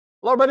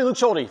Hello everybody, Luke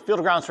Schulte, Field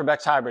of Grounds for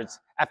Beck's Hybrids.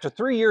 After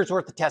 3 years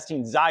worth of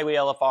testing Xyway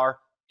LFR,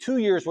 2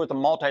 years worth of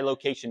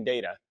multi-location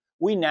data,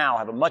 we now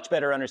have a much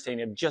better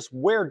understanding of just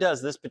where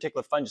does this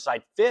particular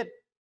fungicide fit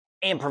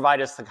and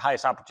provide us the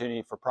highest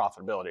opportunity for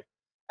profitability,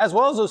 as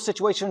well as those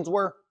situations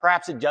where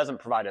perhaps it doesn't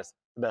provide us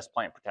the best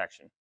plant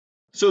protection.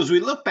 So as we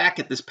look back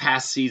at this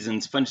past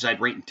season's fungicide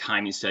rate and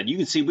timing study, you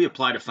can see we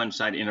applied a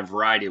fungicide in a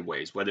variety of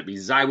ways, whether it be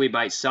Xyway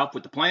by itself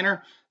with the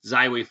planter,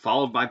 Xyway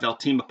followed by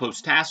Veltima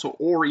post-tassel,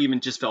 or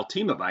even just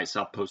Veltima by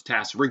itself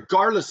post-tassel.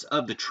 Regardless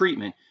of the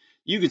treatment,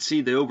 you could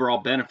see the overall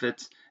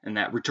benefits and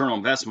that return on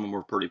investment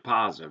were pretty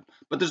positive.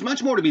 But there's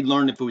much more to be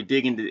learned if we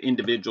dig into the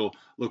individual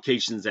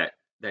locations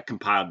that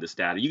compiled this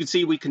data. You can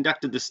see we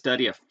conducted this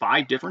study at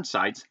 5 different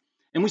sites,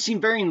 and we've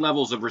seen varying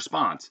levels of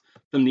response.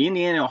 From the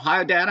Indiana and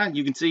Ohio data,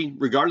 you can see,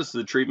 regardless of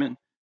the treatment,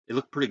 it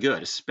looked pretty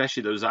good,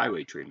 especially those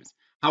Xyway treatments.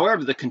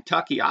 However, the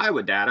Kentucky,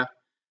 Iowa data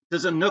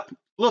doesn't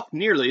look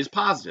nearly as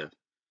positive.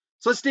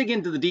 So let's dig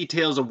into the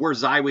details of where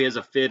Xyway has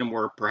a fit and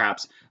where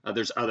perhaps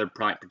there's other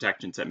plant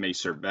protections that may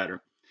serve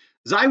better.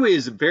 Xyway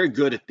is very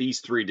good at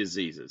these 3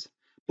 diseases,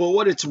 but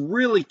what it's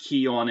really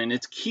key on and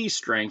its key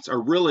strengths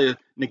are really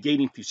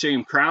negating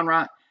Fusarium crown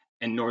rot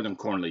and northern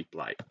cornleaf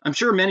blight. I'm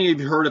sure many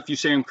of you heard of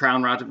Fusarium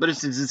crown rot, but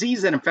it's a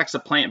disease that infects a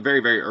plant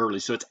very, very early.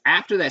 So it's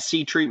after that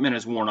seed treatment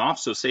is worn off,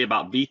 so say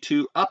about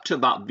V2 up to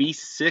about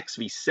V6,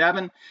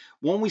 V7.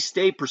 When we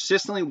stay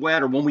persistently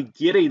wet or when we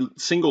get a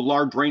single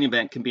large rain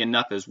event can be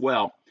enough as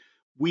well,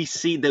 we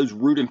see those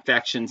root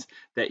infections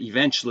that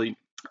eventually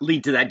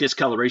lead to that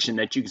discoloration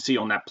that you can see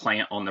on that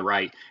plant on the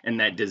right and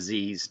that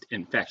diseased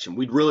infection.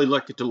 We'd really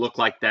like it to look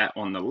like that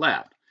on the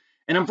left.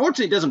 And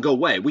unfortunately, it doesn't go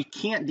away. We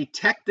can't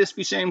detect this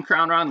Fusarium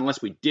crown rot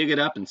unless we dig it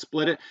up and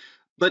split it.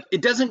 But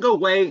it doesn't go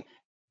away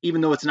even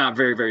though it's not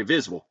very, very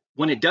visible.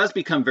 When it does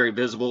become very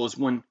visible is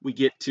when we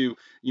get to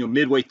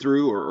midway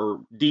through or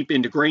deep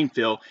into grain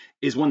fill,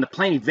 is when the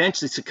plant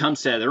eventually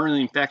succumbs to that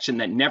early infection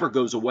that never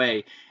goes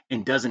away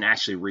and doesn't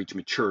actually reach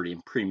maturity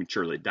and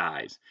prematurely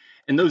dies.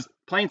 And those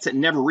plants that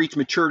never reach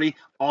maturity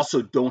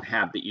also don't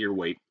have the ear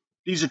weight.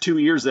 These are 2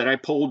 ears that I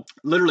pulled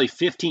literally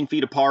 15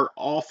 feet apart,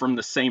 all from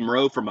the same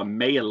row from a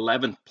May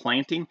 11th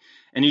planting.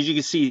 And as you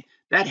can see,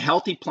 that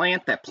healthy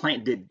plant, that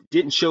plant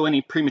didn't show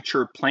any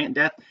premature plant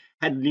death,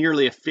 had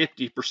nearly a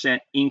 50%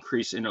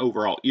 increase in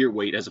overall ear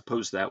weight as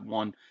opposed to that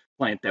one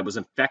plant that was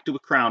infected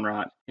with crown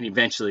rot and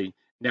eventually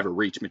never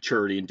reached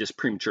maturity and just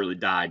prematurely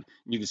died.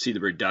 You can see the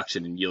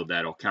reduction in yield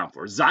that'll account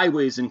for.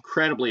 Xyway is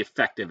incredibly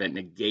effective at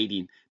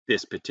negating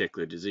this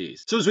particular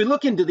disease. So as we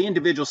look into the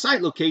individual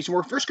site location,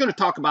 we're first going to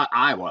talk about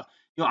Iowa.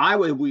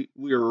 Iowa, we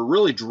were a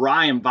really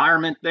dry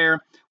environment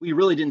there. We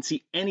really didn't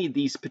see any of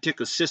these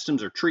particular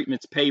systems or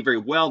treatments pay very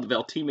well. The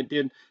Veltima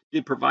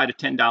did provide a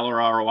 $10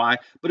 ROI.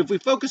 But if we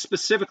focus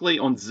specifically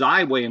on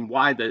Xyway and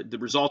why the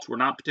results were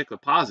not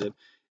particularly positive,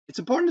 it's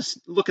important to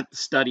look at the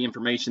study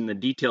information, the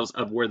details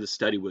of where the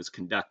study was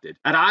conducted.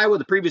 At Iowa,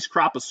 the previous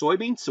crop was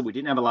soybeans, so we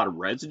didn't have a lot of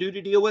residue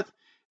to deal with.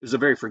 It was a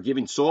very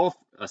forgiving soil,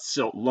 a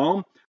silt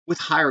loam with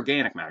high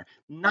organic matter.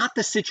 Not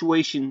the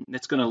situation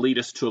that's going to lead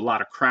us to a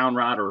lot of crown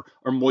rot or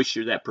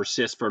moisture that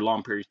persists for a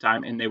long period of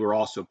time, and they were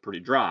also pretty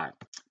dry.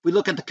 We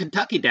look at the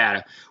Kentucky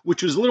data,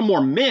 which was a little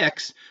more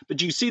mixed,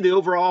 but you see the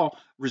overall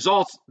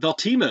results.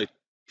 Veltima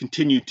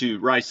continued to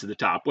rise to the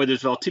top, whether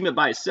it's Veltima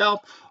by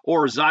itself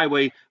or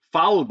Xyway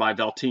followed by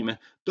Veltima.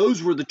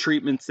 Those were the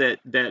treatments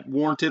that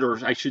warranted,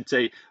 or I should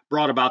say,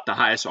 brought about the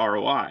highest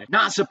ROI.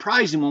 Not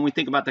surprising when we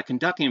think about the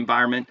Kentucky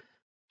environment,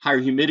 higher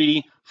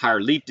humidity,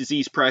 higher leaf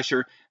disease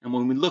pressure, and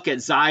when we look at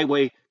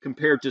Xyway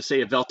compared to,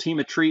 say, a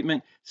Veltima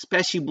treatment,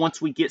 especially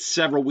once we get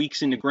several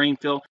weeks into grain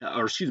fill,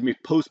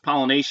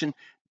 post-pollination,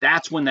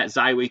 that's when that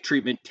Xyway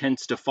treatment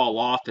tends to fall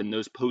off, and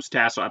those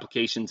post-tassel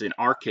applications, in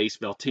our case,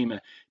 Veltima,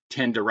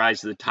 tend to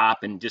rise to the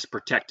top and just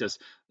protect us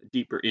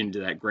deeper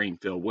into that grain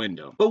fill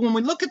window. But when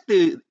we look at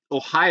the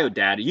Ohio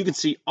data, you can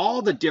see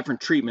all the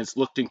different treatments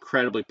looked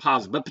incredibly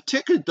positive, but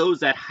particularly those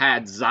that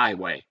had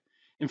Xyway.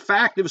 In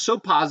fact, it was so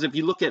positive,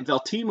 you look at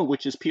Veltima,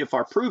 which is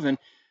PFR proven,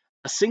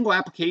 a single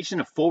application,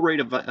 a full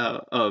rate of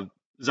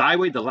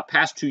Xyway the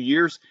past 2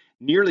 years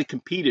nearly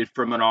competed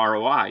from an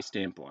ROI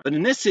standpoint. But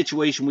in this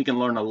situation, we can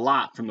learn a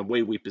lot from the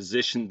way we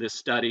positioned this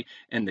study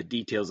and the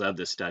details of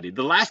this study.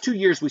 The last 2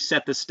 years, we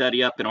set this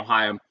study up in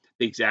Ohio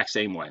the exact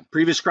same way.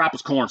 Previous crop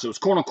was corn, so it was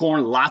corn on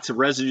corn, lots of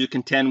residue to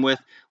contend with.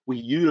 We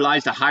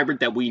utilized a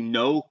hybrid that we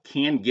know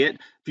can get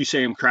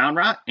Fusarium crown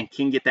rot and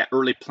can get that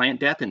early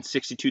plant death in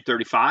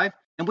 6235.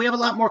 And we have a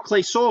lot more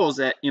clay soils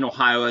in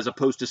Ohio as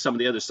opposed to some of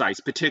the other sites,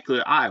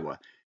 particularly Iowa.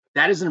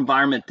 That is an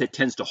environment that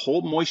tends to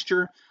hold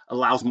moisture,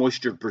 allows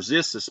moisture to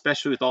persist,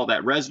 especially with all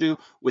that residue.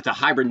 With a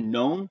hybrid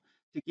known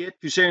to get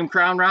Fusarium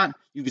crown rot,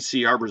 you can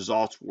see our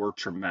results were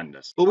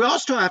tremendous. But we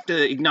also have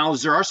to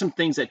acknowledge there are some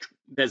things that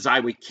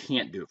Xyway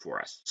can't do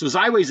for us. So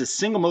Xyway is a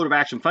single mode of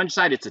action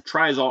fungicide. It's a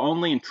triazole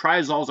only, and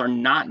triazoles are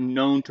not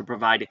known to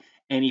provide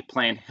any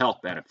plant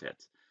health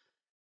benefits.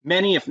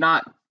 Many, if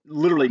not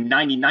literally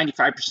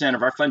 95%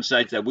 of our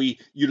fungicides that we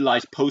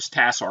utilize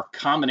post-tassel are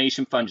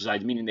combination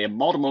fungicides, meaning they have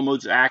multiple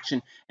modes of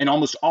action, and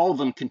almost all of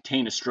them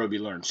contain a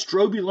strobilurins.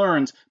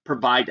 Strobilurins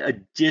provide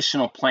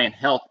additional plant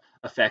health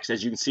effects,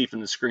 as you can see from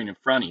the screen in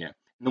front of you.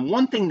 And the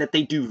one thing that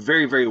they do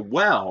very, very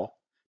well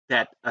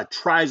that a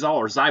Trizol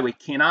or Xyway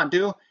cannot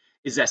do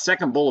is that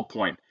second bullet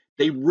point.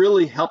 They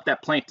really help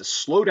that plant to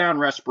slow down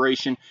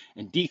respiration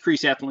and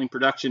decrease ethylene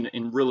production,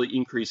 and really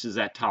increases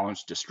that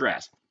tolerance to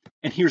stress.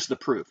 And here's the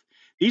proof.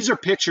 These are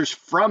pictures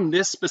from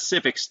this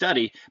specific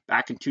study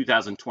back in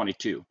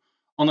 2022.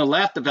 On the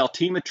left, the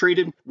Veltima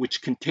treated,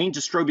 which contains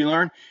a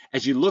strobilurin.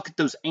 As you look at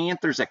those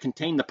anthers that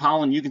contain the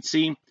pollen, you can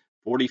see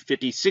 40,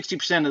 50,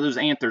 60% of those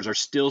anthers are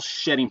still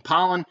shedding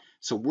pollen.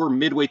 So we're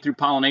midway through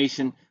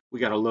pollination. We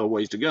got a little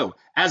ways to go.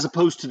 As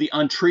opposed to the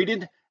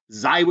untreated,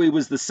 Xyway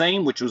was the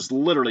same, which was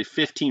literally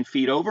 15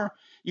 feet over.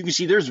 You can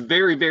see there's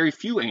very, very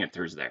few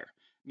anthers there,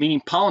 meaning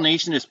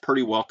pollination is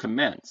pretty well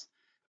commenced.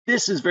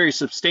 This is very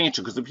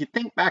substantial because if you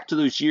think back to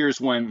those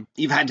years when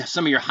you've had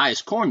some of your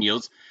highest corn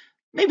yields,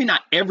 maybe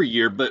not every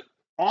year, but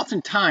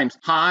oftentimes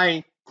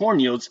high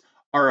corn yields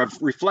are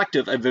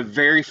reflective of a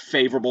very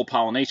favorable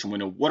pollination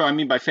window. What do I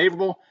mean by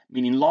favorable?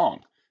 Meaning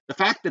long. The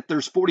fact that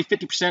there's 40,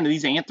 50% of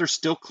these anthers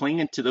still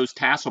clinging to those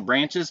tassel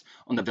branches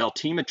on the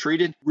Veltima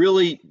treated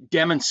really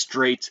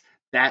demonstrates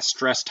that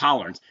stress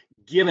tolerance,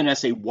 giving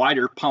us a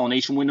wider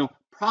pollination window,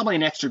 probably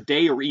an extra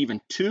day or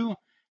even two.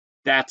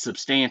 That's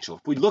substantial.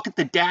 If we look at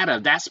the data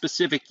of that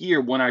specific year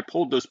when I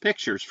pulled those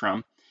pictures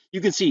from, you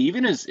can see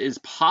even as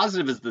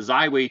positive as the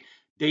Xyway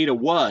data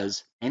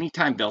was,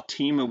 anytime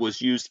Veltima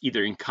was used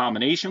either in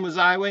combination with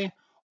Xyway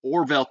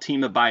or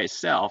Veltima by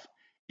itself,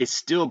 it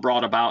still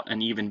brought about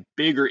an even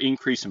bigger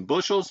increase in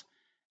bushels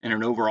and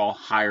an overall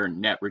higher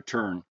net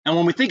return. And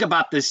when we think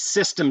about the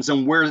systems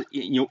and where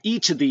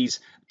each of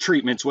these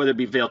treatments, whether it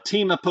be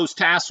Veltima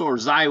post-tassel or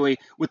Xyway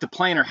with the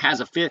planter,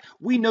 has a fit,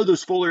 we know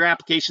those foliar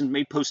applications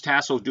made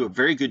post-tassel do a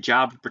very good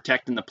job of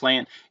protecting the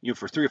plant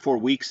for 3 or 4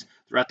 weeks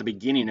throughout the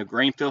beginning of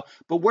grain fill.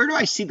 But where do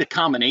I see the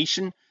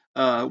combination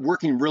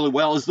working really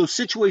well is those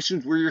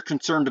situations where you're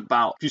concerned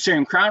about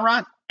Fusarium crown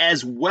rot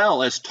as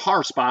well as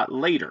tar spot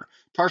later.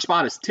 Tar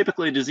spot is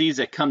typically a disease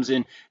that comes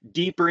in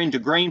deeper into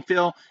grain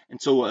fill, and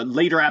so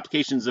later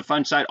applications of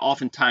fungicide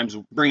oftentimes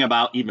bring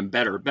about even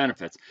better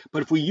benefits.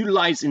 But if we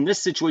utilize, in this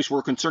situation,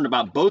 we're concerned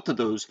about both of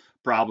those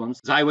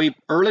problems. Xyway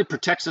early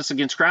protects us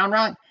against crown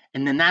rot,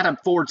 and then that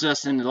affords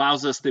us and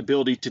allows us the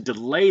ability to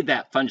delay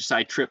that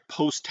fungicide trip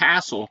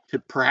post-tassel to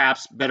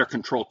perhaps better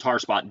control tar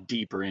spot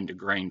deeper into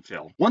grain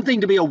fill. One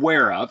thing to be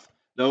aware of,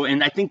 though,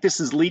 and I think this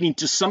is leading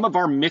to some of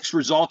our mixed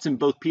results in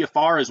both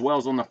PFR as well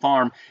as on the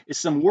farm, is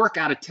some work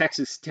out of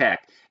Texas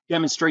Tech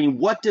demonstrating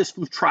what does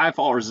flutriafol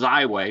or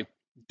Xyway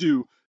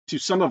do to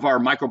some of our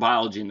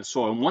microbiology in the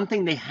soil. And one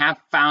thing they have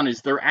found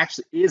is there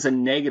actually is a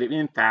negative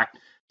impact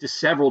to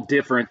several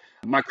different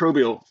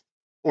microbial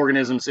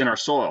organisms in our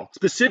soil,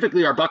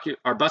 specifically our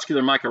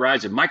buscular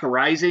mycorrhizae.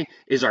 Mycorrhizae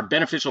is our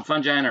beneficial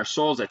fungi in our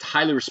soils that's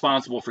highly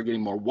responsible for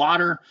getting more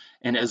water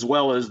and as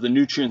well as the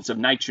nutrients of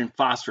nitrogen,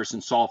 phosphorus,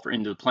 and sulfur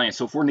into the plant.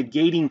 So if we're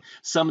negating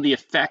some of the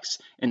effects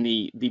and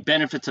the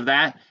benefits of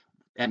that,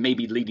 that may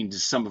be leading to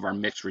some of our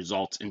mixed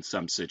results in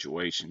some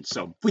situations.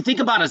 So if we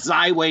think about a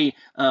Xyway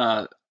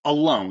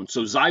alone,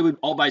 so Xyway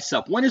all by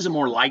itself, when is it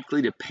more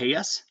likely to pay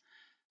us?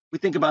 We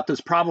think about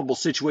those probable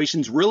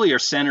situations really are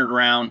centered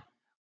around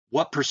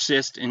what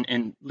persists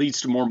and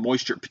leads to more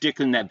moisture,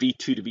 particularly in that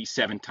V2 to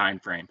V7 time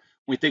frame.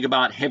 When we think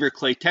about heavier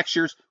clay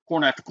textures,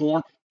 corn after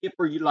corn, if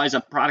we're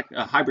utilizing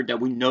a hybrid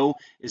that we know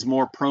is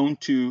more prone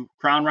to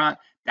crown rot,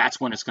 that's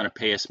when it's going to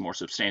pay us more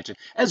substantially,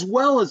 as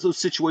well as those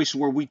situations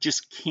where we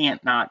just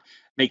can't not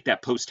make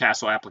that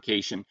post-tassel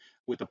application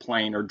with a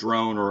plane or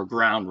drone or a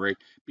ground rig,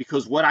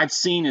 because what I've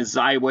seen is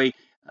Xyway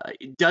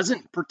it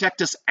doesn't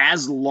protect us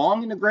as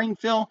long in the grain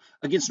fill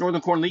against northern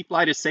corn leaf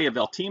blight as, say, a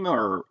Veltima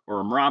or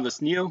a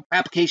Moravis Neo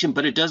application,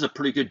 but it does a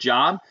pretty good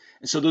job.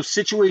 And so those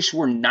situations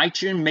where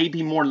nitrogen may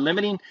be more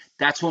limiting,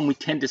 that's when we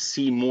tend to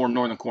see more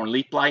northern corn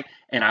leaf blight,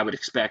 and I would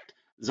expect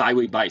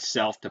Xyway by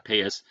itself to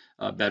pay us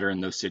better in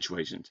those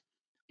situations.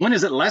 When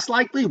is it less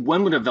likely?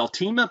 When would a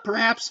Veltima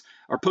perhaps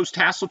or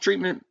post-tassel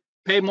treatment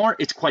pay more?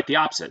 It's quite the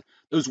opposite.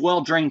 Those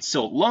well-drained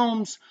silt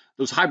loams,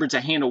 those hybrids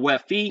that handle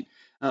wet feet,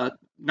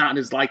 not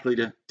as likely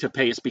to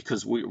pay us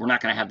because we're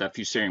not going to have that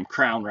Fusarium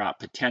crown rot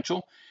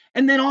potential.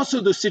 And then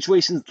also those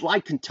situations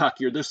like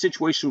Kentucky, or those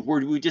situations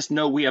where we just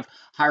know we have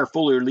higher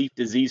foliar leaf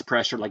disease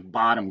pressure like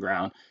bottom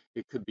ground,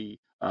 it could be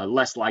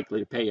less likely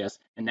to pay us.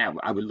 And that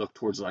I would look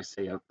towards, like,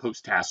 say, a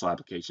post-tassel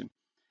application.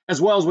 As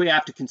well as we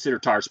have to consider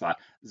tar spot.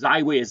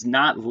 Xyway is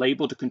not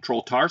labeled to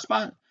control tar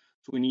spot,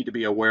 so we need to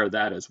be aware of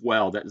that as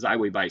well, that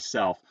Xyway by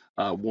itself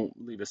won't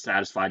leave us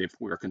satisfied if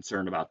we're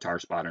concerned about tar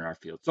spot in our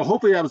field. So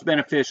hopefully that was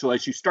beneficial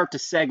as you start to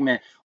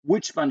segment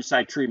which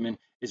fungicide treatment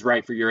is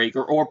right for your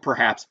acre, or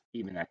perhaps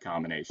even that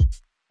combination.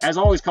 As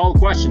always, call the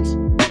questions.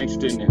 Thanks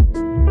for tuning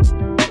in.